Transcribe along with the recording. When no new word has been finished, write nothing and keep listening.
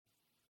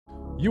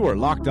You are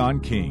Locked On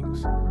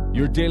Kings,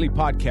 your daily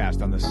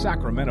podcast on the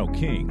Sacramento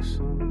Kings.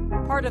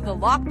 Part of the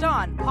Locked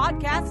On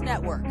Podcast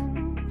Network,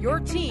 your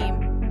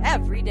team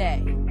every day.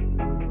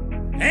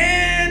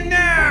 And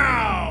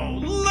now,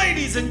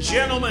 ladies and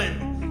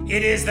gentlemen,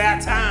 it is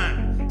that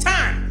time.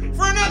 Time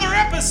for another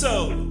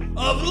episode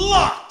of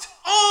Locked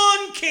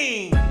On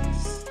Kings.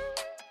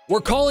 We're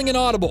calling an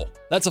audible.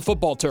 That's a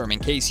football term in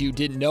case you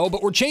didn't know,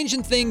 but we're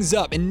changing things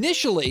up.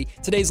 Initially,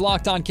 today's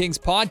Locked On Kings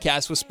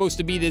podcast was supposed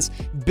to be this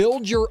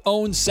build your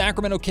own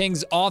Sacramento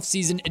Kings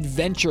offseason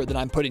adventure that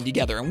I'm putting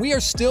together. And we are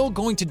still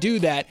going to do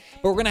that,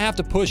 but we're going to have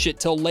to push it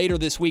till later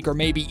this week or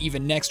maybe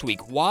even next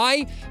week.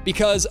 Why?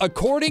 Because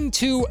according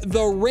to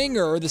The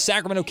Ringer, the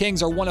Sacramento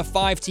Kings are one of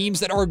 5 teams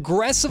that are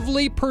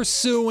aggressively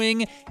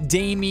pursuing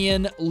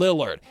Damian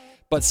Lillard.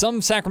 But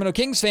some Sacramento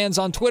Kings fans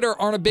on Twitter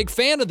aren't a big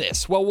fan of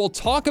this. Well, we'll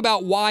talk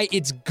about why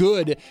it's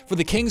good for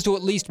the Kings to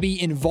at least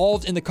be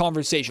involved in the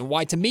conversation.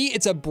 Why, to me,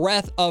 it's a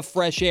breath of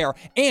fresh air.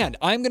 And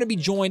I'm going to be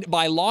joined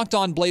by Locked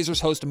On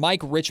Blazers host Mike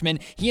Richman.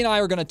 He and I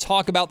are going to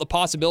talk about the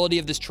possibility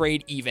of this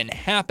trade even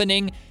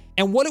happening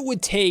and what it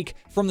would take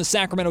from the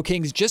Sacramento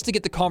Kings just to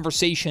get the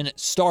conversation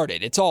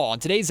started. It's all on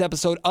today's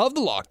episode of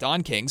the Locked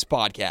On Kings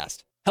podcast.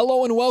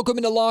 Hello and welcome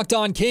into Locked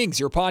On Kings,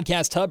 your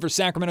podcast hub for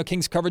Sacramento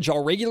Kings coverage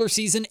all regular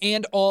season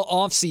and all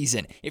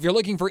off-season. If you're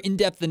looking for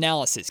in-depth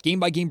analysis,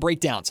 game-by-game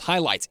breakdowns,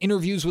 highlights,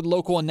 interviews with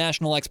local and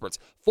national experts,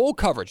 full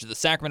coverage of the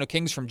Sacramento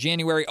Kings from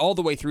January all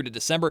the way through to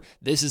December,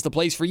 this is the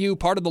place for you,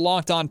 part of the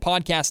Locked On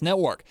Podcast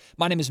Network.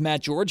 My name is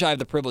Matt George. I have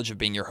the privilege of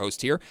being your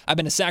host here. I've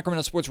been a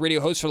Sacramento sports radio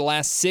host for the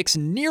last 6,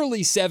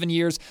 nearly 7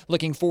 years.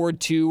 Looking forward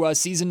to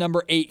season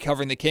number 8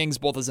 covering the Kings,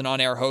 both as an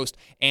on-air host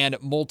and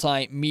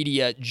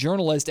multimedia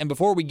journalist. And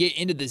before we get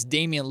into this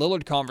Damian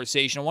Lillard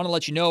conversation, I want to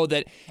let you know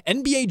that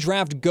NBA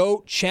Draft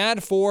GOAT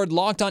Chad Ford,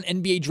 Locked On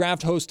NBA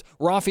Draft host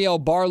Rafael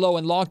Barlow,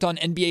 and Locked On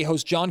NBA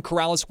host John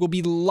Corrales will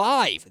be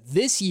live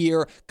this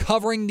year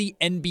covering the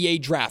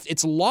NBA Draft.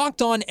 It's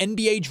Locked On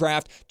NBA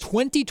Draft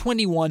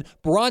 2021,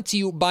 brought to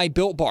you by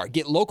Built Bar.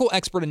 Get local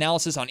expert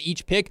analysis on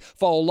each pick.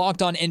 Follow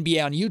Locked On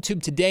NBA on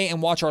YouTube today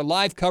and watch our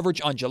live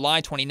coverage on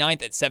July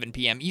 29th at 7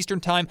 p.m. Eastern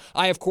Time.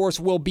 I, of course,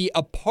 will be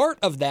a part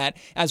of that,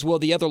 as will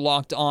the other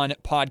Locked On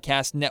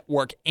Podcast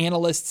Network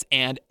analysts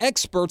and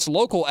experts,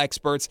 local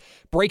experts,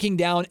 breaking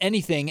down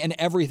anything and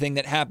everything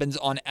that happens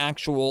on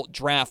actual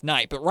draft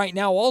night. But right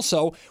now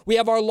also, we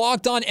have our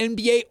Locked On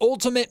NBA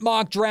Ultimate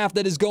Mock Draft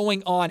that is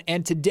going on,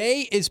 and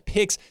today is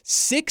picks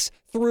 6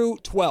 through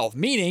 12,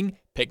 meaning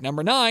pick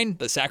number 9,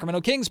 the Sacramento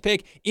Kings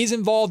pick, is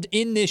involved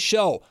in this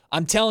show.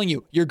 I'm telling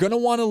you, you're going to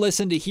want to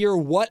listen to hear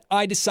what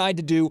I decide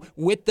to do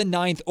with the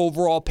 9th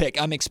overall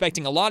pick. I'm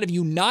expecting a lot of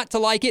you not to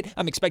like it.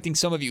 I'm expecting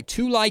some of you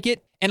to like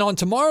it. And on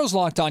tomorrow's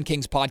Locked On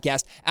Kings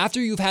podcast,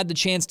 after you've had the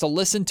chance to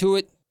listen to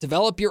it,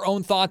 develop your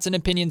own thoughts and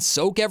opinions,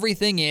 soak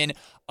everything in,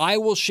 I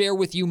will share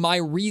with you my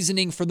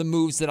reasoning for the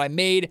moves that I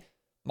made,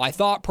 my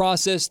thought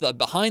process, the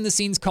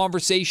behind-the-scenes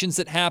conversations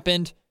that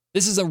happened.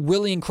 This is a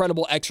really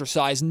incredible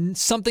exercise,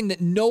 something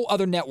that no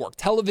other network,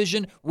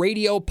 television,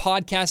 radio,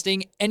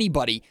 podcasting,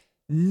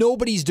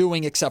 nobody's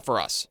doing except for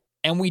us.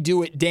 And we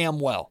do it damn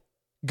well.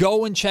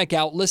 Go and check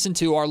out, listen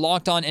to our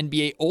Locked On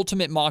NBA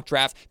Ultimate Mock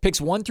Draft. Picks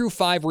 1 through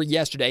 5 were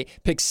yesterday.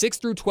 Picks 6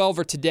 through 12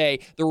 are today.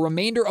 The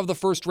remainder of the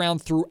first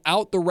round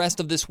throughout the rest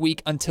of this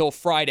week until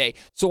Friday.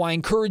 So I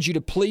encourage you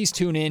to please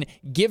tune in,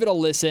 give it a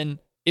listen.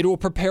 It will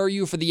prepare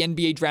you for the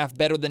NBA Draft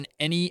better than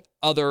any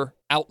other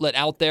outlet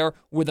out there,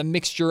 with a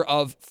mixture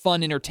of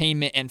fun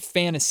entertainment and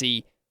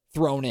fantasy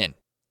thrown in.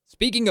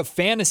 Speaking of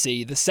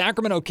fantasy, the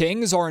Sacramento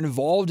Kings are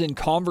involved in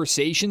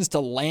conversations to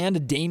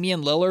land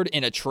Damian Lillard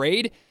in a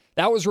trade.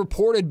 That was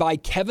reported by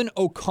Kevin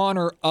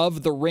O'Connor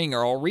of The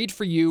Ringer. I'll read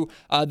for you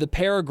the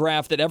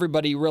paragraph that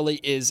everybody really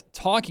is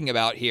talking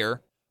about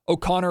here.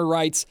 O'Connor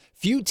writes,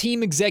 few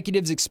team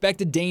executives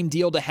expect a Dame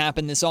deal to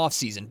happen this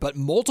offseason, but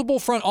multiple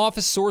front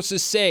office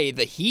sources say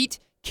the Heat,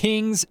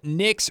 Kings,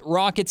 Knicks,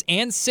 Rockets,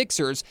 and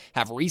Sixers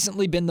have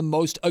recently been the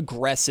most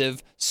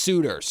aggressive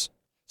suitors.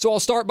 So I'll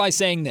start by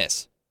saying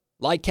this.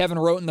 Like Kevin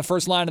wrote in the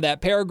first line of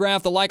that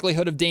paragraph, the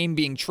likelihood of Dame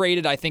being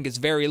traded, I think, is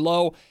very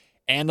low.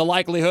 And the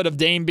likelihood of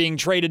Dame being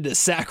traded to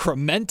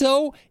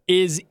Sacramento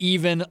is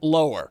even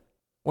lower.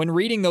 When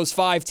reading those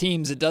 5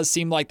 teams, it does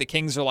seem like the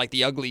Kings are like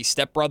the ugly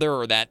stepbrother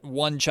or that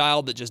one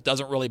child that just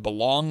doesn't really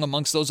belong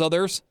amongst those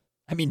others.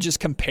 I mean, just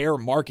compare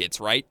markets,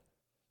 right?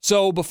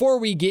 So before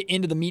we get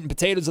into the meat and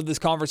potatoes of this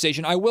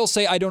conversation, I will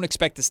say I don't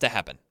expect this to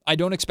happen. I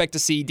don't expect to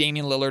see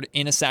Damian Lillard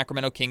in a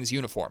Sacramento Kings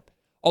uniform.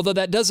 Although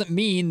that doesn't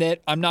mean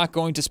that I'm not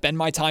going to spend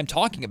my time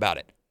talking about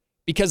it.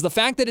 Because the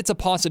fact that it's a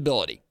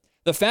possibility,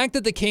 the fact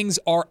that the Kings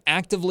are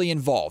actively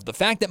involved, the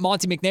fact that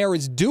Monte McNair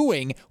is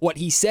doing what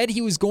he said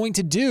he was going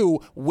to do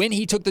when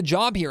he took the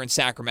job here in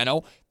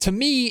Sacramento, to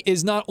me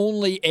is not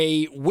only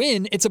a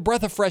win, it's a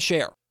breath of fresh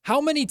air. How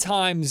many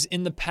times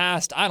in the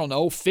past,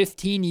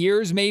 15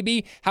 years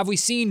maybe, have we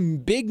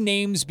seen big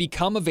names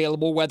become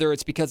available, whether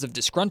it's because of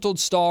disgruntled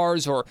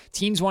stars or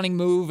teams wanting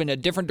to move in a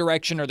different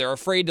direction or they're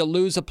afraid to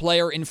lose a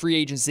player in free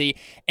agency,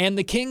 and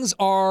the Kings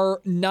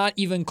are not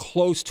even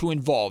close to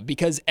involved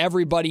because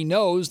everybody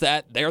knows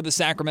that they're the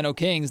Sacramento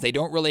Kings. They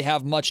don't really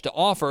have much to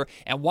offer,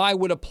 and why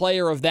would a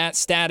player of that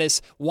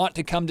status want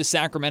to come to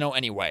Sacramento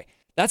anyway?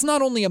 That's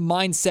not only a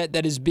mindset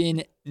that has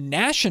been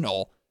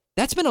national,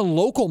 that's been a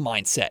local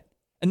mindset.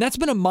 And that's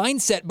been a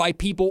mindset by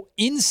people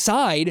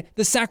inside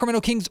the Sacramento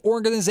Kings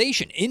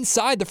organization,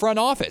 inside the front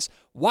office.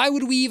 Why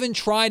would we even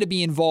try to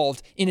be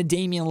involved in a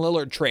Damian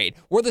Lillard trade?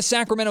 We're the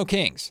Sacramento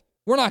Kings.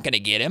 We're not going to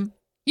get him.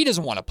 He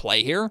doesn't want to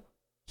play here.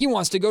 He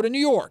wants to go to New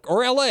York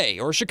or LA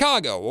or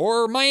Chicago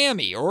or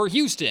Miami or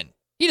Houston.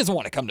 He doesn't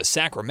want to come to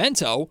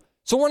Sacramento,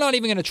 so we're not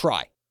even going to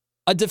try.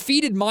 A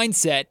defeated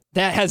mindset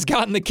that has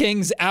gotten the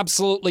Kings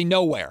absolutely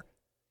nowhere.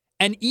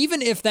 And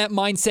even if that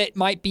mindset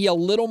might be a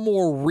little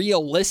more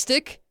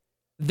realistic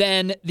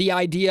than the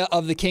idea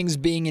of the Kings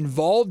being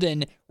involved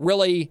in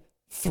really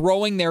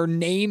throwing their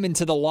name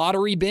into the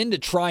lottery bin to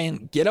try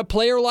and get a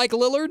player like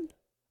Lillard,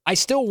 I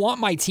still want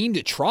my team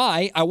to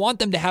try. I want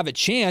them to have a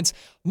chance.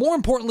 More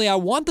importantly, I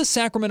want the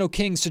Sacramento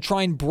Kings to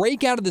try and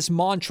break out of this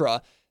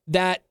mantra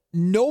that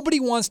nobody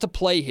wants to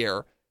play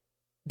here,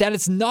 that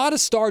it's not a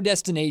star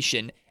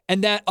destination,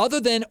 and that other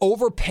than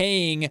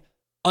overpaying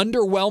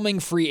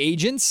underwhelming free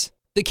agents,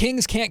 the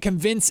Kings can't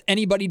convince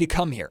anybody to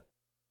come here.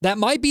 That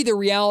might be the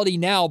reality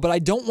now, but I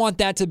don't want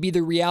that to be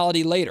the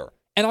reality later.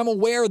 And I'm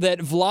aware that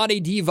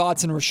Vlade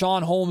Divac and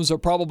Richaun Holmes are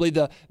probably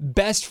the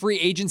best free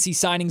agency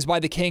signings by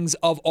the Kings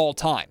of all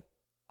time.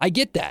 I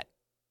get that.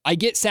 I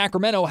get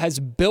Sacramento has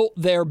built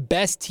their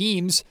best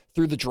teams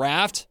through the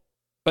draft,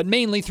 but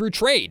mainly through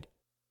trade.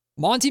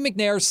 Monte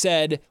McNair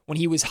said when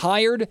he was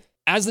hired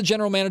as the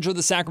general manager of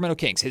the Sacramento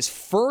Kings, his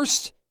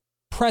first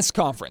press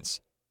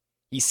conference,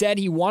 he said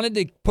he wanted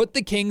to put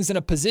the Kings in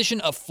a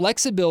position of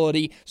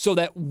flexibility so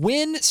that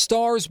when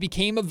stars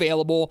became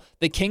available,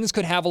 the Kings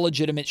could have a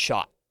legitimate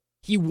shot.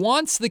 He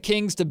wants the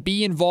Kings to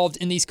be involved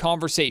in these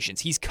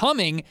conversations. He's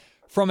coming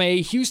from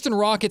a Houston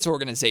Rockets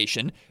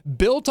organization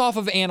built off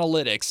of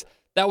analytics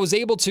that was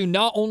able to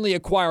not only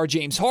acquire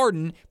James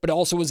Harden, but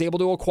also was able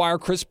to acquire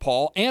Chris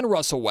Paul and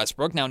Russell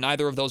Westbrook. Now,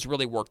 neither of those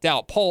really worked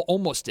out. Paul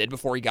almost did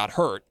before he got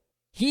hurt.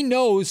 He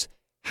knows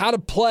how to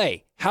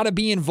play, how to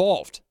be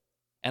involved.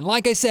 And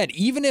like I said,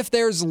 even if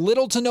there's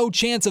little to no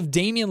chance of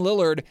Damian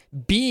Lillard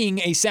being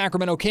a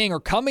Sacramento King or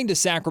coming to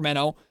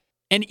Sacramento,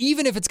 and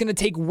even if it's going to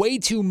take way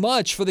too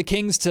much for the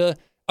Kings to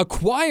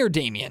acquire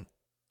Damian,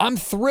 I'm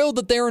thrilled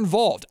that they're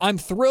involved. I'm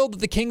thrilled that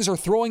the Kings are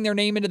throwing their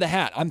name into the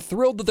hat. I'm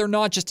thrilled that they're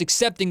not just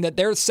accepting that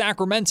they're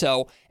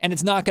Sacramento and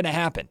it's not going to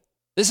happen.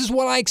 This is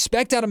what I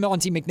expect out of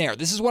Monte McNair.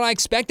 This is what I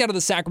expect out of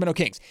the Sacramento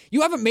Kings.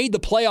 You haven't made the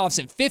playoffs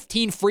in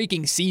 15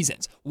 freaking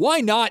seasons. Why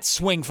not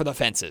swing for the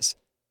fences?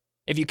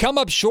 If you come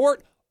up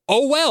short,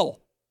 oh well.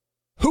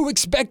 Who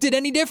expected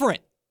any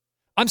different?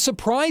 I'm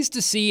surprised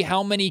to see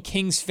how many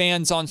Kings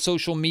fans on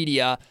social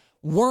media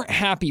weren't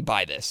happy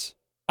by this.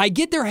 I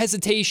get their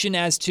hesitation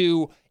as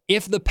to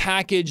if the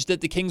package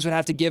that the Kings would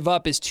have to give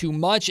up is too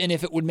much and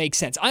if it would make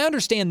sense. I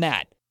understand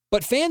that.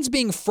 But fans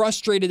being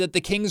frustrated that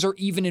the Kings are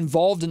even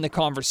involved in the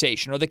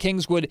conversation or the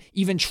Kings would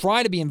even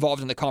try to be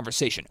involved in the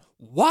conversation.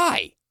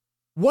 Why?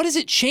 What does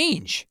it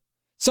change?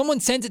 Someone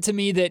sent it to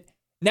me that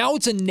now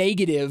it's a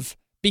negative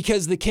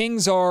because the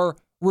Kings are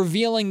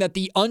revealing that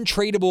the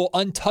untradeable,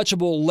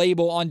 untouchable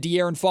label on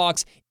De'Aaron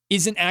Fox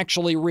isn't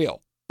actually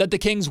real. That the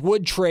Kings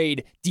would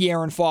trade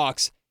De'Aaron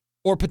Fox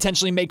or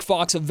potentially make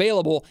Fox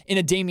available in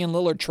a Damian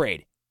Lillard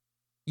trade.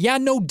 Yeah,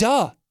 no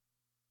duh.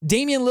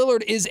 Damian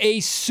Lillard is a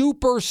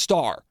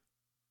superstar.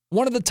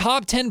 One of the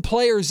top 10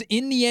 players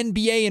in the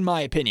NBA, in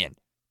my opinion.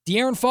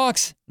 De'Aaron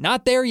Fox,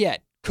 not there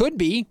yet. Could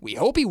be. We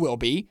hope he will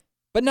be,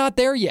 but not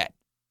there yet.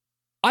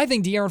 I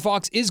think De'Aaron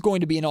Fox is going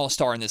to be an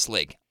all-star in this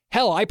league.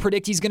 Hell, I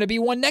predict he's going to be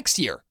one next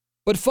year.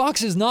 But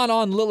Fox is not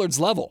on Lillard's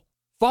level.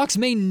 Fox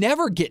may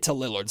never get to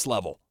Lillard's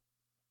level.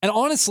 And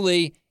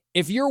honestly,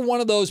 if you're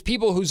one of those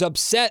people who's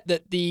upset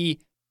that the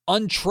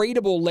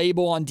untradeable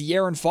label on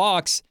De'Aaron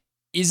Fox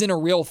isn't a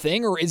real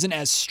thing or isn't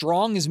as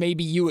strong as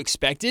maybe you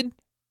expected,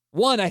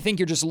 one, I think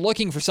you're just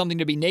looking for something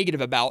to be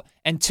negative about.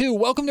 And two,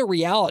 welcome to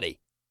reality.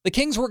 The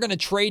Kings were going to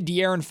trade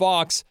De'Aaron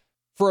Fox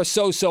for a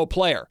so-so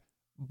player.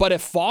 But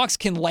if Fox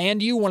can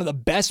land you one of the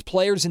best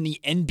players in the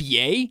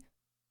NBA,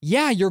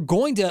 yeah, you're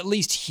going to at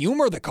least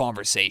humor the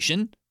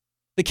conversation.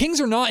 The Kings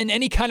are not in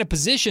any kind of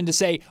position to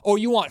say, oh,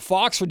 you want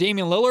Fox for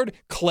Damian Lillard?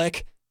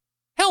 Click.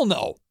 Hell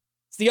no.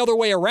 It's the other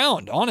way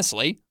around,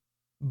 honestly.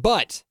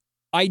 But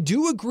I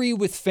do agree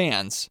with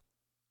fans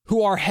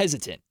who are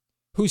hesitant,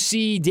 who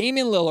see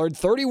Damian Lillard,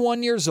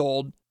 31 years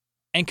old,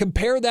 and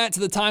compare that to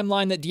the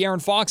timeline that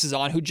De'Aaron Fox is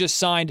on, who just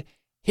signed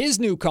his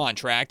new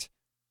contract,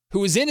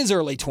 who is in his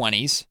early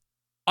 20s.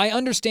 I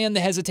understand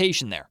the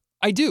hesitation there.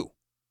 I do.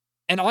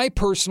 And I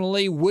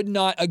personally would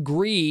not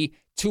agree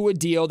to a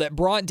deal that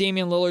brought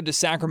Damian Lillard to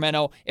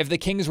Sacramento if the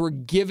Kings were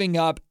giving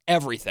up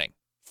everything.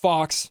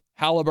 Fox,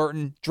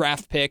 Halliburton,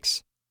 draft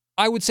picks.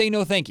 I would say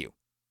no thank you.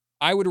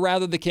 I would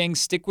rather the Kings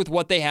stick with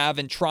what they have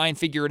and try and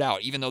figure it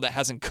out, even though that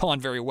hasn't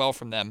gone very well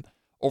from them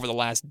over the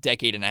last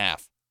decade and a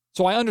half.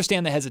 So I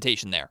understand the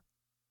hesitation there.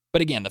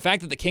 But again, the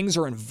fact that the Kings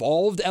are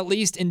involved, at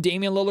least in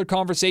Damian Lillard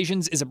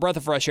conversations, is a breath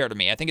of fresh air to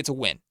me. I think it's a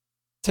win.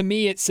 To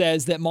me, it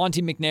says that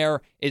Monte McNair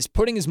is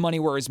putting his money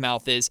where his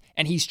mouth is,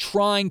 and he's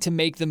trying to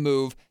make the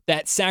move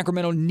that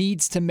Sacramento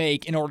needs to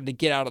make in order to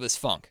get out of this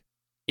funk.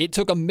 It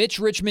took a Mitch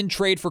Richmond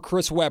trade for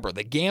Chris Webber,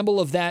 the gamble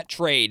of that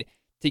trade,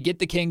 to get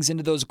the Kings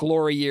into those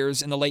glory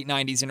years in the late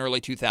 90s and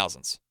early 2000s.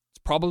 It's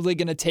probably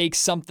going to take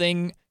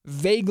something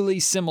vaguely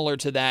similar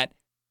to that,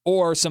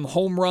 or some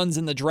home runs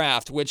in the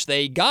draft, which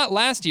they got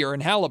last year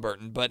in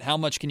Halliburton, but how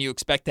much can you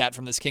expect that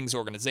from this Kings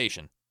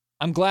organization?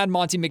 I'm glad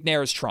Monte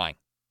McNair is trying.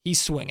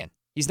 He's swinging.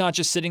 He's not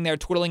just sitting there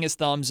twiddling his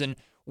thumbs and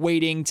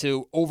waiting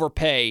to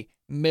overpay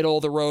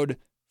middle-of-the-road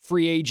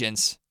free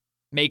agents,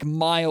 make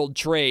mild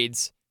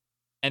trades,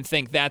 and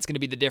think that's going to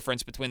be the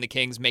difference between the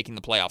Kings making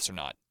the playoffs or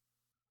not.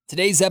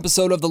 Today's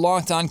episode of the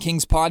Locked On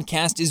Kings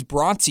podcast is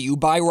brought to you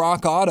by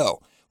Rock Auto.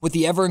 With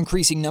the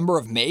ever-increasing number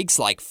of makes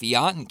like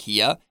Fiat and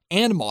Kia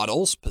and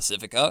models,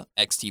 Pacifica,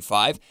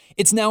 XT5,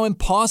 it's now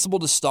impossible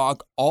to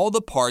stock all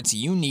the parts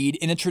you need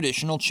in a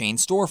traditional chain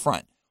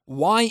storefront.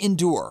 Why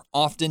endure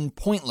often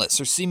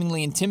pointless or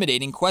seemingly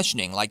intimidating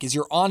questioning like is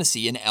your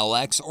Odyssey an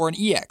LX or an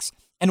EX?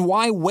 And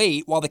why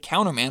wait while the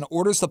counterman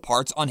orders the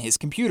parts on his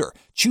computer,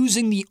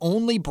 choosing the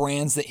only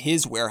brands that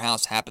his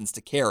warehouse happens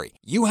to carry?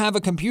 You have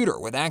a computer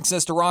with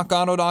access to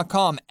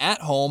RockAuto.com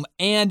at home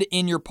and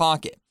in your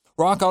pocket.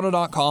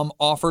 RockAuto.com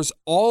offers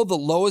all the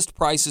lowest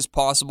prices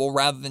possible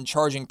rather than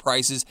charging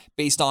prices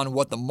based on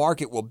what the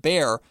market will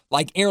bear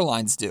like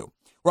airlines do.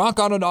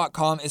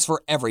 RockAuto.com is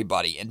for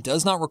everybody and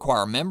does not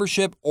require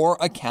membership or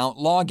account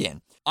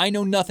login. I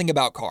know nothing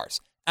about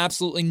cars.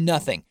 Absolutely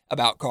nothing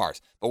about cars.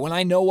 But when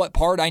I know what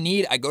part I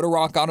need, I go to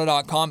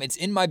rockauto.com. It's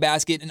in my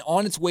basket and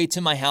on its way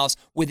to my house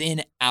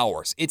within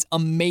hours. It's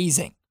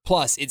amazing.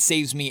 Plus, it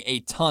saves me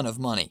a ton of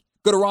money.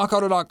 Go to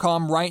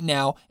rockauto.com right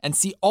now and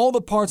see all the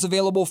parts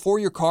available for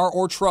your car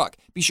or truck.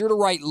 Be sure to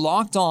write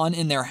Locked On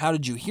in their How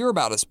Did You Hear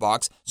About Us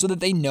box so that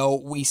they know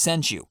we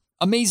sent you.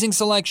 Amazing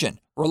selection,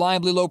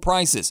 reliably low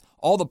prices,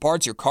 all the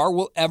parts your car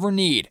will ever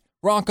need.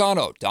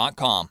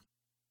 rockauto.com.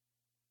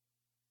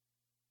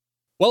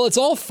 Well, it's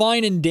all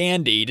fine and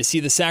dandy to see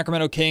the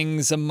Sacramento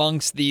Kings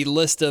amongst the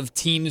list of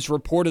teams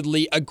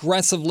reportedly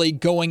aggressively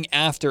going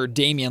after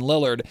Damian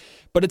Lillard,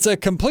 but it's a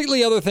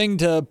completely other thing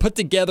to put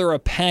together a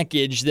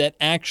package that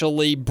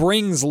actually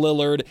brings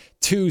Lillard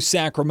to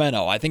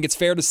Sacramento. I think it's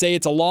fair to say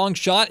it's a long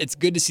shot. It's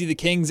good to see the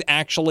Kings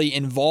actually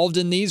involved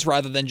in these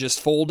rather than just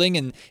folding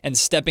and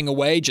stepping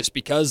away just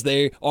because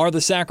they are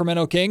the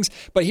Sacramento Kings.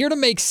 But here to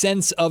make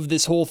sense of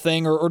this whole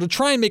thing, or to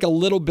try and make a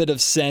little bit of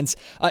sense,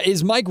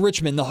 is Mike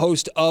Richmond, the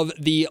host of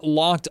the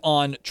Locked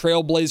On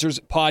Trailblazers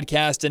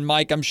podcast. And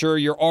Mike, I'm sure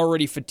you're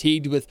already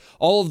fatigued with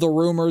all of the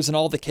rumors and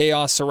all the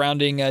chaos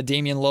surrounding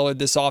Damian Lillard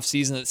this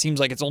offseason. It seems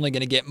like it's only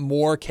going to get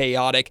more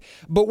chaotic.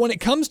 But when it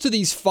comes to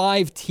these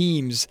 5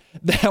 teams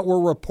that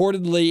were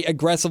reportedly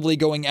aggressively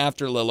going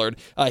after Lillard,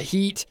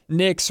 Heat,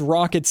 Knicks,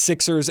 Rockets,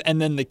 Sixers, and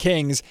then the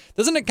Kings,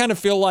 doesn't it kind of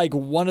feel like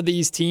one of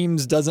these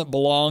teams doesn't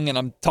belong? And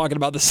I'm talking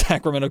about the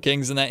Sacramento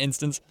Kings in that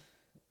instance.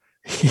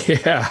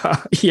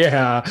 Yeah.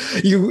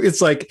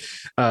 It's like,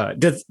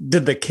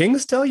 did the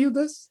Kings tell you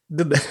this?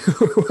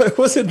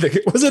 Was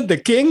it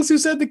the Kings who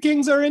said the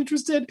Kings are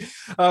interested?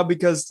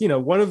 Because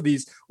one of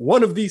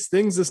these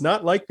things is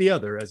not like the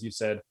other, as you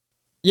said.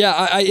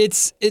 Yeah,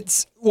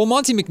 well,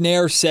 Monte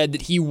McNair said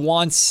that he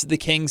wants the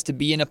Kings to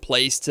be in a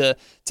place to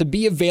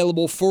be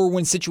available for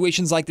when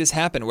situations like this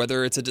happen,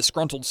 whether it's a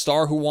disgruntled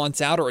star who wants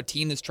out or a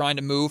team that's trying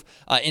to move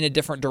in a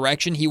different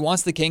direction. He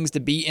wants the Kings to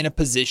be in a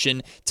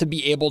position to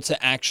be able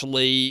to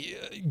actually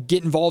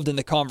get involved in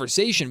the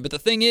conversation. But the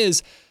thing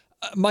is,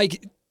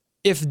 Mike,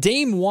 if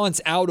Dame wants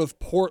out of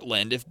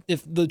Portland,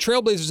 if the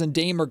Trailblazers and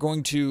Dame are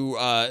going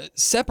to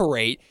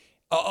separate,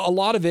 a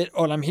lot of it,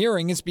 what I'm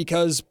hearing, is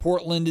because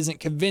Portland isn't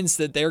convinced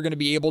that they're going to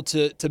be able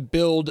to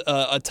build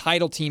a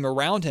title team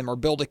around him or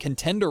build a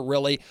contender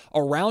really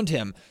around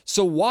him.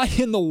 So why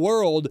in the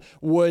world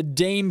would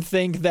Dame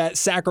think that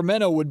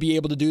Sacramento would be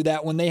able to do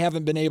that when they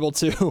haven't been able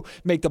to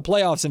make the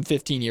playoffs in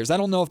 15 years? I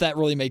don't know if that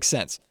really makes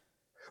sense.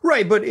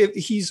 Right, but if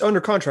he's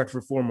under contract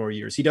for 4 more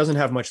years, he doesn't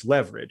have much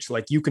leverage.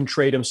 Like, you can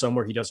trade him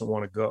somewhere he doesn't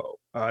want to go.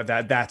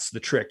 That's the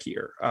trick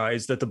here,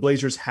 is that the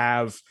Blazers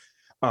have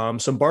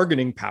some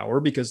bargaining power,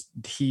 because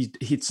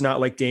it's not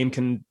like Dame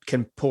can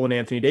pull an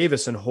Anthony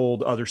Davis and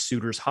hold other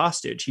suitors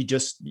hostage.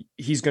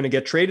 He's going to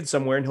get traded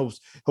somewhere and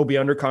he'll be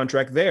under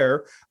contract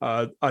there.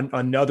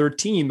 Another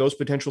team, those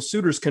potential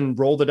suitors can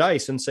roll the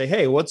dice and say,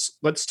 hey,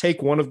 let's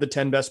take one of the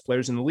 10 best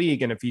players in the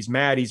league. And if he's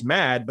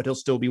mad, but he'll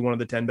still be one of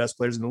the 10 best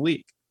players in the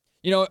league.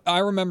 I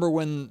remember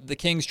when the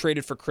Kings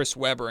traded for Chris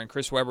Webber, and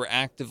Chris Webber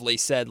actively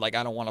said, I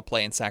don't want to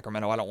play in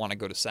Sacramento. I don't want to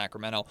go to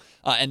Sacramento.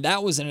 And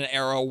that was in an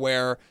era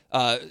where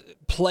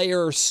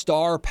player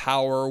star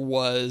power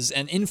was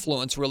and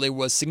influence really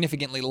was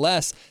significantly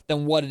less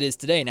than what it is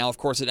today. Now, of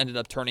course, it ended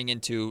up turning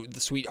into the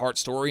sweetheart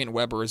story, and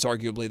Weber is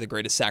arguably the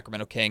greatest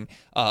Sacramento King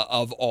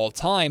of all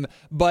time.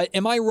 But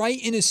am I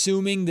right in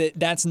assuming that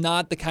that's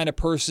not the kind of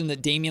person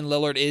that Damian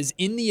Lillard is?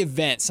 In the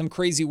event, some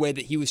crazy way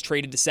that he was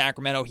traded to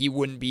Sacramento, he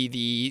wouldn't be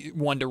the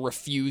one to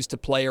refuse to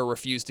play or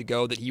refuse to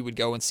go, that he would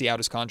go and see out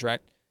his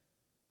contract?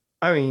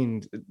 I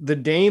mean, the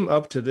Dame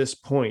up to this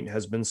point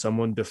has been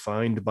someone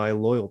defined by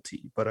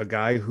loyalty, but a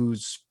guy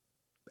who's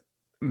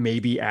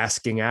maybe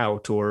asking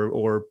out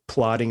or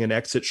plotting an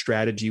exit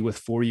strategy with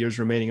 4 years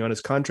remaining on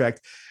his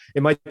contract,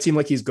 it might seem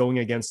like he's going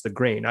against the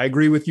grain. I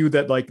agree with you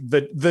that like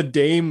the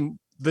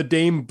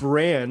Dame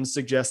brand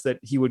suggests that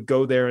he would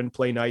go there and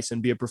play nice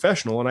and be a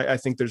professional. And I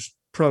think there's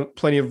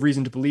plenty of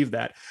reason to believe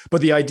that.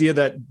 But the idea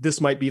that this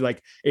might be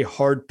like a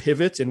hard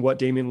pivot in what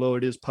Damian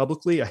Lillard is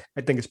publicly, I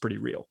think is pretty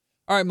real.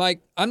 All right,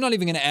 Mike, I'm not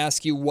even going to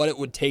ask you what it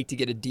would take to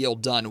get a deal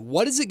done.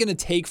 What is it going to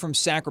take from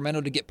Sacramento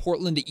to get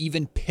Portland to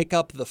even pick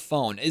up the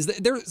phone?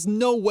 There's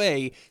no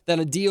way that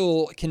a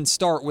deal can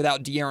start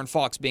without De'Aaron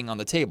Fox being on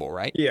the table,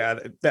 right? Yeah,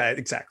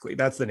 exactly.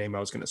 That's the name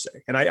I was going to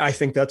say. And I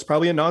think that's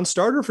probably a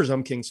non-starter for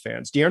some Kings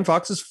fans. De'Aaron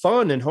Fox is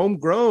fun and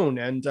homegrown,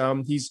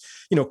 and he's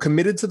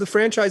committed to the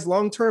franchise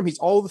long-term. He's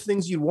all the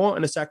things you'd want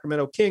in a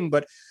Sacramento King.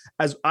 But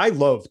as I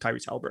love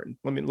Tyrese Haliburton,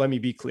 let me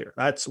be clear.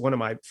 That's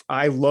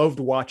I loved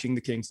watching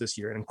the Kings this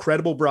year. An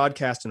incredible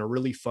broadcast and a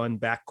really fun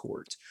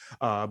backcourt.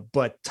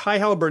 But Ty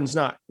Halliburton's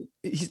not,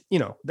 he's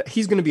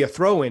going to be a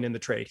throw-in in the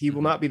trade. He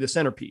will not be the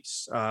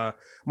centerpiece.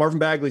 Marvin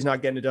Bagley's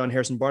not getting it done.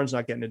 Harrison Barnes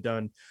not getting it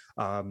done.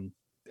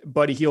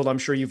 Buddy Hield, I'm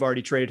sure you've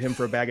already traded him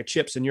for a bag of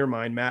chips in your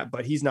mind, Matt,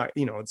 but he's not,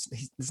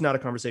 it's not a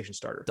conversation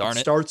starter.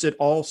 It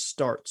all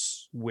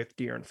starts with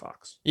De'Aaron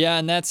Fox. Yeah,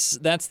 and that's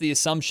the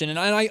assumption. And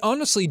I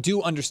honestly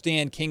do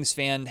understand Kings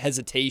fan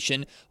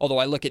hesitation, although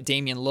I look at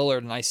Damian Lillard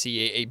and I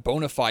see a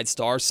bona fide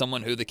star,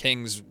 someone who the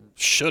Kings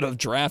should have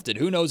drafted.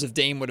 Who knows if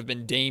Dame would have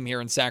been Dame here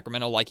in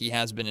Sacramento like he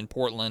has been in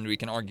Portland. We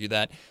can argue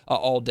that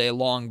all day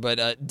long.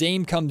 But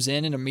Dame comes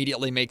in and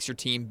immediately makes your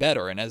team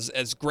better. And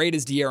as great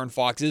as De'Aaron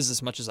Fox is,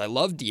 as much as I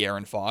love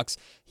De'Aaron Fox,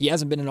 he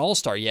hasn't been an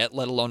all-star yet,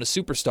 let alone a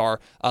superstar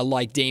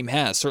like Dame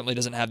has. Certainly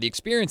doesn't have the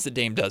experience that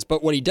Dame does.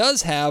 But what he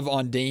does have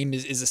on Dame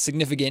is a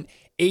significant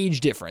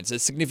age difference, a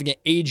significant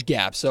age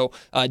gap. So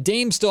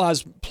Dame still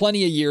has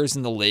plenty of years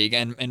in the league,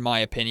 and in my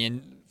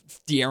opinion,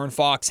 De'Aaron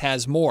Fox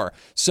has more.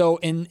 So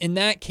in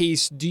that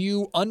case, do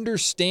you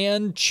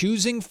understand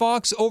choosing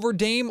Fox over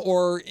Dame,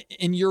 or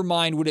in your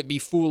mind, would it be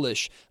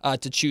foolish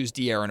to choose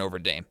De'Aaron over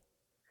Dame?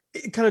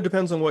 It kind of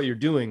depends on what you're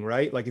doing,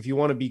 right? Like if you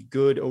want to be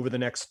good over the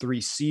next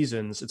 3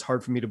 seasons, it's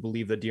hard for me to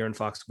believe that De'Aaron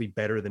Fox will be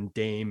better than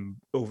Dame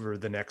over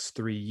the next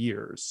 3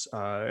 years.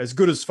 As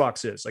good as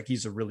Fox is, like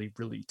he's a really,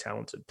 really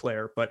talented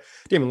player, but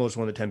Damian Lillard is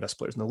one of the 10 best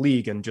players in the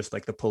league. And just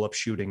like the pull-up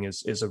shooting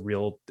is a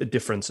real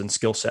difference in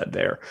skill set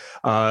there.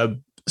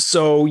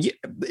 So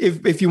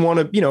if you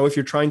want to, if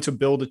you're trying to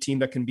build a team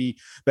that can be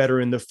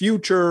better in the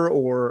future,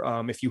 or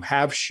if you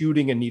have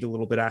shooting and need a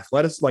little bit of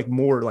athleticism, like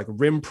more like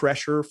rim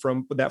pressure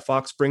from that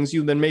Fox brings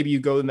you, then maybe you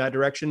go in that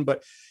direction.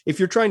 But if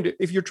you're trying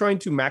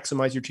to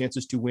maximize your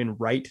chances to win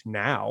right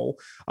now,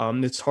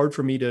 it's hard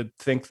for me to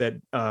think that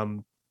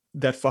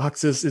that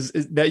Fox is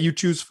that you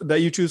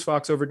choose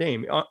Fox over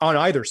Dame on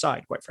either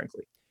side, quite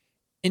frankly.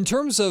 In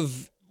terms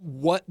of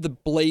what the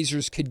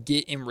Blazers could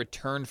get in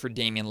return for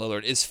Damian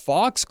Lillard, is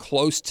Fox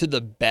close to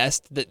the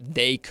best that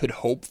they could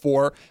hope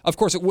for? Of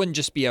course, it wouldn't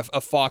just be a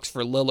Fox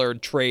for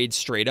Lillard trade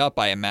straight up.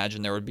 I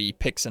imagine there would be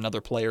picks and other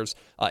players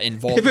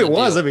involved. If it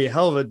was, that'd be a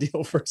hell of a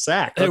deal for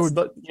Sac. It would,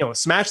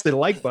 smash the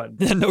like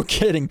button. No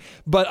kidding.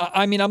 But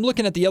I mean, I'm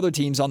looking at the other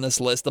teams on this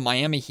list: the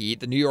Miami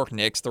Heat, the New York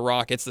Knicks, the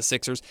Rockets, the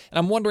Sixers, and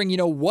I'm wondering,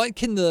 what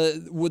can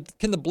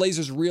the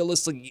Blazers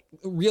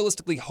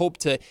realistically hope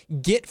to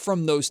get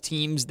from those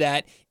teams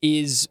that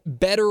is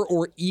better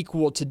or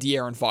equal to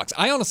De'Aaron Fox?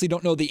 I honestly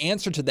don't know the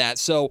answer to that.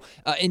 So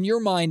in your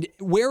mind,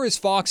 where is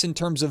Fox in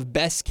terms of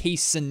best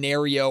case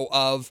scenario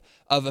of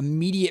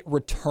immediate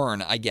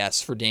return, I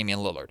guess, for Damian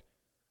Lillard?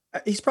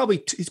 He's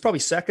probably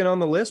second on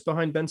the list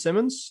behind Ben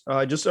Simmons,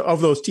 just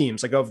of those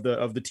teams, like of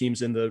the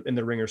teams in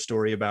the Ringer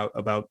story about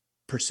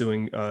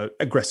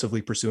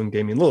aggressively pursuing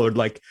Damian Lillard.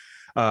 Like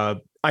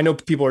I know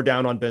people are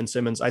down on Ben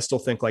Simmons. I still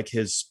think like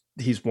he's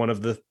one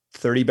of the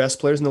 30 best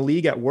players in the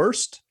league at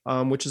worst,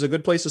 which is a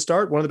good place to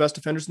start. One of the best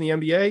defenders in the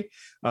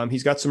NBA.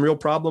 He's got some real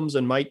problems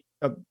and might,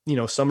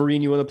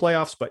 submarine you in the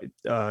playoffs, but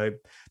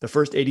the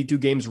first 82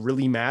 games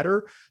really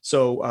matter.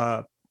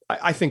 So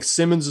I think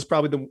Simmons is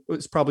probably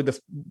the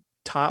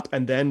top,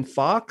 and then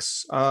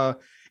Fox.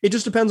 It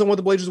just depends on what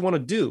the Blazers want to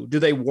do. Do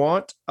they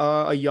want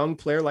a young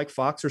player like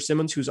Fox or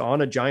Simmons who's on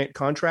a giant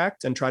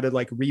contract and try to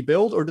like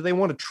rebuild, or do they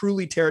want to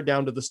truly tear it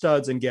down to the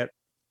studs and get,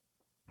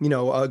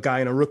 a guy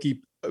in a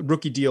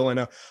rookie deal and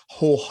a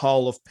whole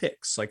haul of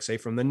picks, like say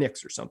from the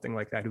Knicks or something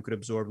like that, who could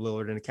absorb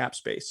Lillard into cap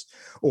space,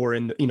 or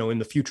in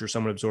the future,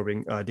 someone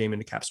absorbing Dame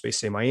into cap space,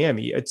 say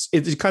Miami.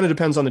 It kind of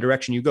depends on the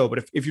direction you go.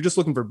 But if you're just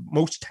looking for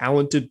most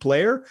talented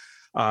player,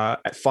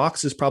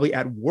 Fox is probably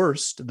at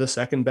worst the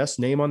second best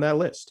name on that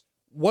list.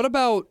 What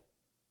about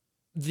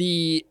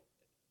the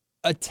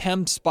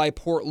attempts by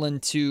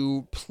Portland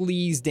to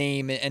please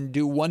Dame and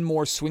do one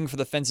more swing for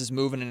the fences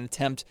move in an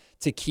attempt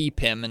to keep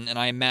him? And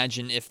I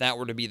imagine if that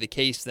were to be the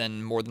case,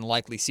 then more than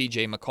likely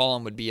CJ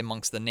McCollum would be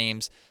amongst the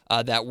names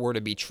that were to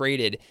be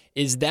traded.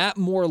 Is that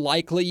more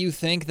likely, you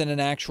think, than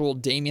an actual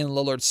Damian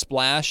Lillard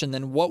splash? And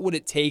then what would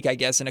it take, I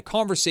guess, in a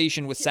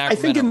conversation with Sacramento?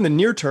 I think in the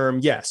near term,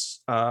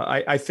 yes.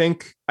 I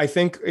think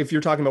if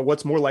you're talking about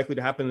what's more likely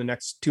to happen in the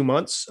next 2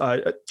 months,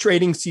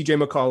 trading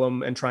CJ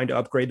McCollum and trying to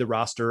upgrade the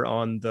roster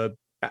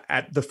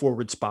at the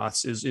forward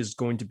spots is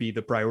going to be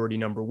the priority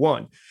number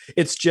one.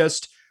 It's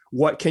just,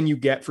 what can you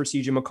get for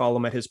CJ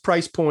McCollum at his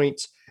price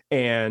point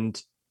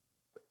and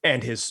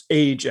his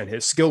age and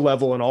his skill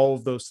level and all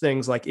of those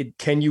things?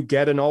 Can you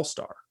get an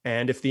all-star?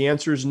 And if the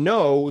answer is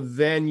no,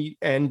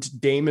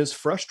 and Dame is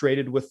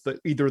frustrated with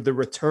either the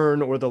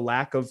return or the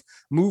lack of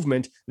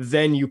movement,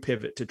 then you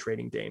pivot to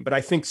trading Dame. But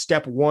I think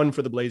step one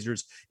for the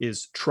Blazers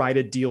is try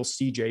to deal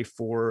CJ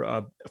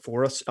for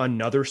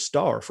another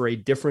star, for a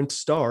different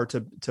star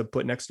to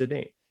put next to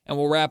Dame. And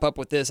we'll wrap up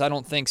with this. I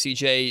don't think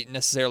CJ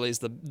necessarily is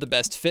the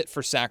best fit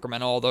for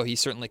Sacramento, although he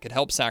certainly could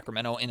help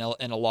Sacramento in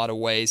a lot of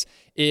ways.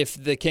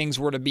 If the Kings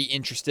were to be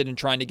interested in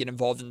trying to get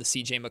involved in the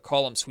CJ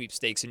McCollum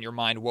sweepstakes, in your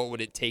mind, what would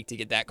it take to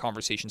get that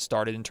conversation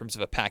started in terms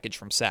of a package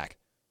from Sac?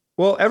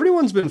 Well,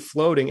 everyone's been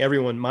floating,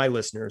 my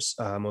listeners,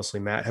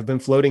 mostly Matt, have been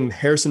floating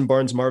Harrison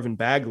Barnes, Marvin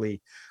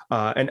Bagley.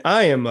 And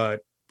I am a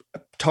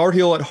Tar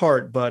Heel at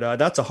heart, but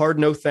that's a hard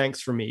no thanks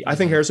for me. I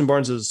think Harrison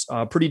Barnes is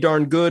pretty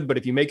darn good, but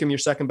if you make him your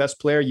second best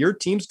player, your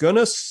team's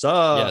gonna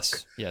suck.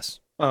 Yes.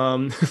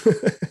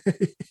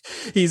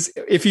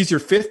 If he's your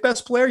fifth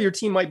best player, your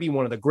team might be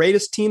one of the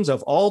greatest teams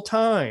of all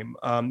time.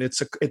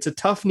 It's a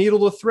tough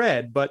needle to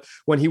thread, but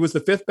when he was the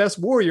fifth best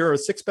Warrior or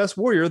sixth best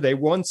Warrior, they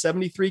won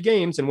 73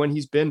 games. And when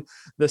he's been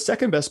the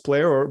second best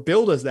player or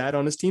billed as that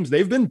on his teams,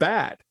 they've been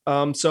bad.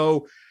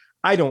 So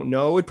I don't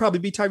know. It'd probably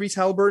be Tyrese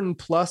Halliburton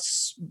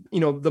plus,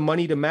 the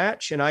money to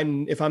match.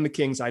 And if I'm the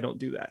Kings, I don't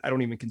do that. I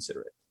don't even consider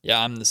it. Yeah,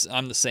 I'm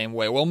the same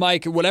way. Well,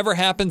 Mike, whatever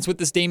happens with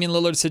this Damian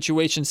Lillard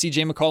situation,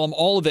 CJ McCollum,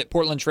 all of it,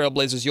 Portland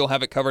Trailblazers, you'll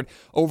have it covered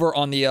over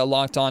on the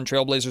Locked On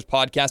Trailblazers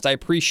podcast. I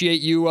appreciate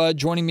you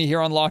joining me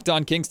here on Locked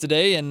On Kings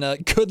today, and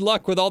good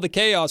luck with all the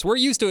chaos. We're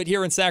used to it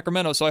here in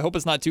Sacramento, so I hope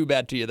it's not too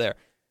bad to you there.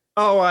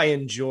 Oh, I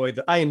enjoy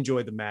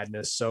the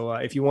madness. So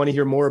if you want to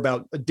hear more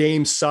about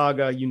Dame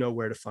saga, you know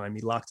where to find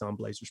me. Locked On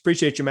Blazers.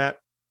 Appreciate you, Matt.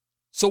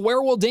 So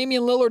where will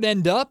Damian Lillard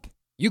end up?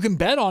 You can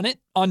bet on it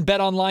on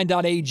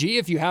betonline.ag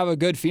if you have a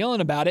good feeling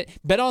about it.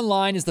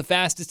 BetOnline is the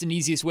fastest and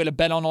easiest way to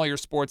bet on all your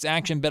sports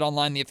action.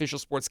 BetOnline, the official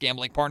sports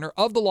gambling partner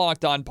of the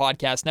Locked On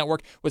Podcast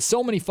Network, with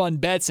so many fun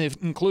bets,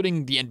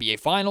 including the NBA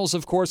Finals,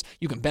 of course.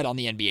 You can bet on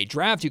the NBA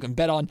Draft. You can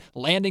bet on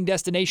landing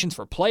destinations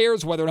for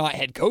players, whether or not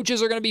head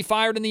coaches are going to be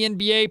fired in the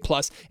NBA,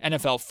 plus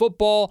NFL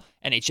football,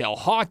 NHL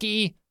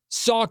hockey,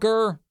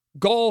 soccer,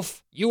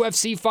 golf,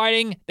 UFC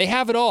fighting. They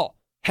have it all.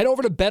 Head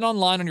over to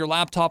BetOnline on your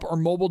laptop or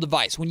mobile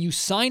device. When you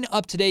sign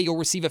up today, you'll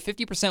receive a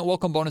 50%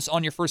 welcome bonus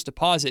on your first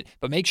deposit,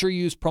 but make sure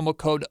you use promo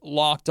code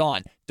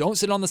LOCKEDON. Don't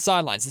sit on the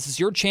sidelines. This is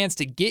your chance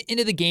to get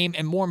into the game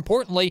and, more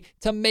importantly,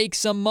 to make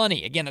some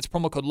money. Again, that's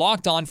promo code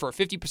LOCKEDON for a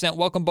 50%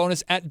 welcome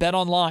bonus at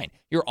BetOnline,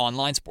 your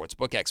online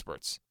sportsbook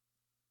experts.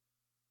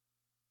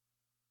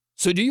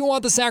 So do you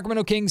want the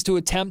Sacramento Kings to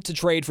attempt to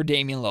trade for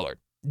Damian Lillard?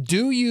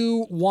 Do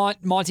you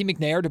want Monte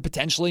McNair to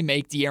potentially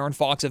make De'Aaron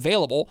Fox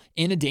available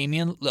in a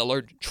Damian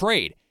Lillard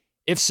trade?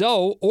 If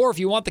so, or if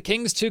you want the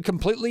Kings to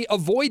completely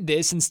avoid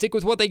this and stick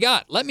with what they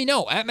got, let me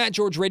know at Matt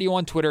George Radio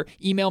on Twitter.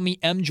 Email me,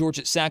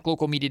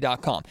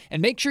 mgeorge@saclocalmedia.com.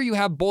 And make sure you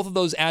have both of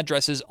those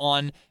addresses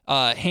on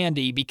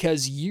handy,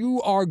 because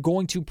you are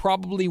going to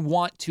probably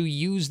want to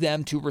use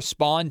them to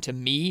respond to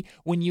me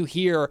when you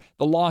hear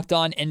the Locked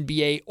On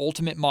NBA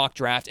Ultimate Mock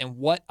Draft and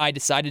what I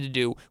decided to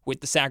do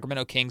with the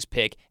Sacramento Kings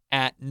pick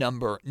at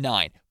number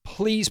 9.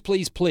 Please,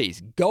 please,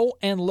 please go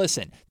and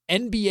listen.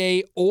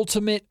 NBA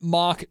Ultimate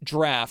Mock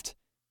Draft.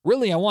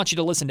 Really, I want you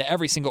to listen to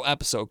every single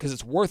episode because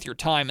it's worth your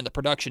time and the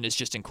production is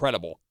just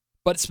incredible.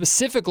 But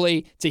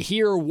specifically to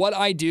hear what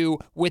I do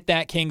with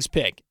that Kings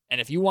pick.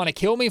 And if you want to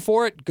kill me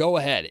for it, go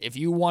ahead. If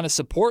you want to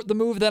support the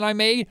move that I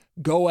made,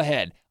 go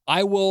ahead.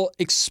 I will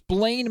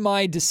explain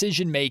my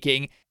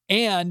decision-making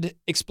and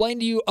explain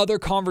to you other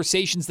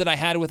conversations that I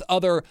had with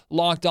other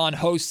Locked On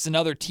hosts and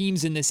other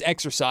teams in this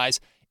exercise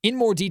in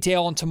more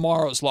detail on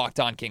tomorrow's Locked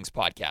On Kings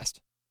podcast.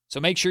 So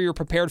make sure you're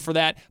prepared for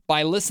that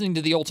by listening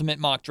to the Ultimate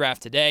Mock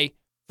Draft today.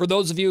 For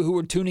those of you who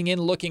are tuning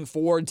in looking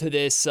forward to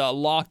this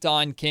Locked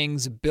On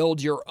Kings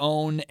Build Your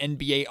Own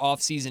NBA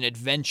Offseason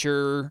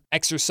Adventure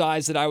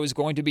exercise that I was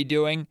going to be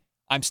doing,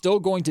 I'm still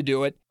going to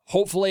do it,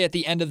 hopefully at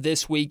the end of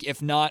this week,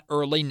 if not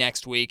early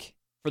next week.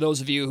 For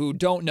those of you who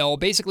don't know,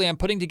 basically I'm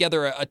putting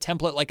together a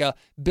template like a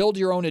Build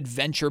Your Own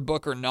Adventure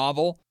book or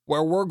novel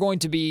where we're going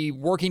to be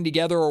working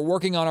together or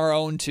working on our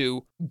own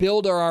to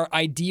build our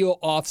ideal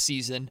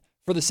offseason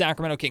for the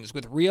Sacramento Kings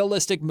with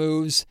realistic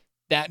moves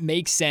that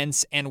make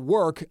sense and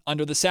work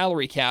under the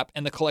salary cap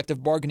and the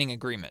collective bargaining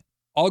agreement.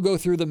 I'll go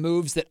through the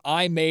moves that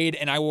I made,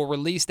 and I will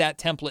release that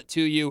template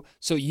to you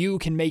so you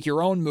can make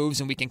your own moves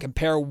and we can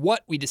compare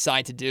what we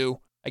decide to do.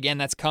 Again,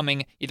 that's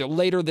coming either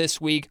later this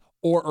week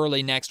or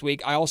early next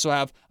week. I also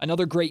have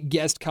another great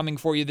guest coming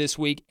for you this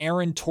week,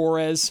 Aaron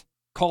Torres,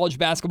 college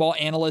basketball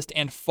analyst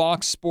and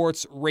Fox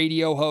Sports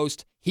radio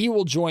host. He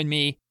will join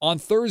me on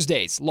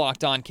Thursday's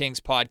Locked On Kings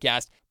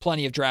podcast.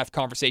 Plenty of draft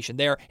conversation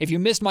there. If you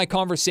missed my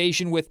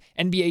conversation with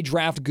NBA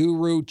draft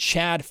guru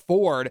Chad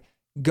Ford,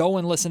 go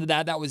and listen to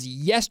that. That was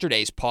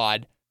yesterday's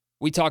pod.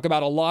 We talk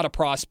about a lot of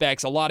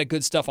prospects, a lot of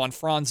good stuff on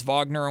Franz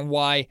Wagner and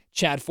why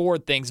Chad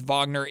Ford thinks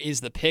Wagner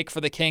is the pick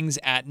for the Kings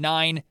at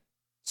 9.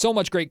 So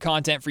much great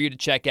content for you to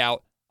check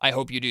out. I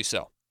hope you do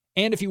so.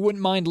 And if you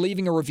wouldn't mind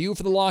leaving a review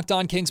for the Locked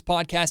On Kings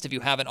podcast, if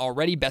you haven't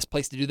already, best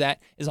place to do that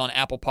is on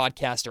Apple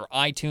Podcasts or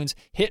iTunes.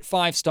 Hit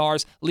 5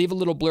 stars, leave a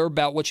little blurb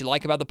about what you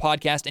like about the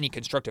podcast, any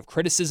constructive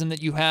criticism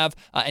that you have,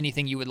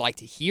 anything you would like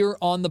to hear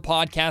on the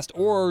podcast,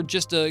 or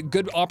just a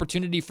good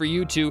opportunity for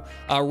you to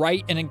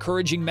write an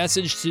encouraging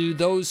message to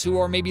those who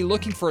are maybe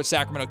looking for a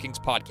Sacramento Kings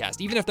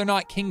podcast. Even if they're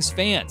not Kings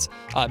fans,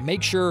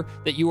 make sure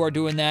that you are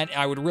doing that.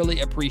 I would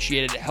really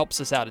appreciate it. It helps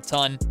us out a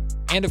ton.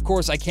 And of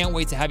course, I can't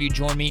wait to have you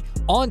join me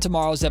on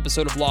tomorrow's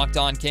episode of Locked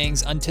On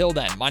Kings. Until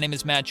then, my name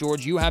is Matt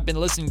George. You have been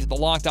listening to the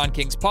Locked On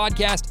Kings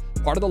podcast,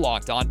 part of the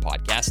Locked On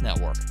Podcast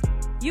Network.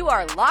 You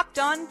are Locked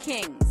On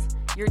Kings,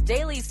 your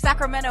daily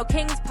Sacramento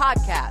Kings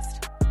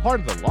podcast. Part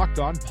of the Locked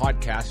On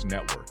Podcast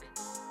Network.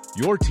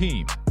 Your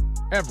team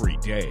every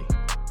day.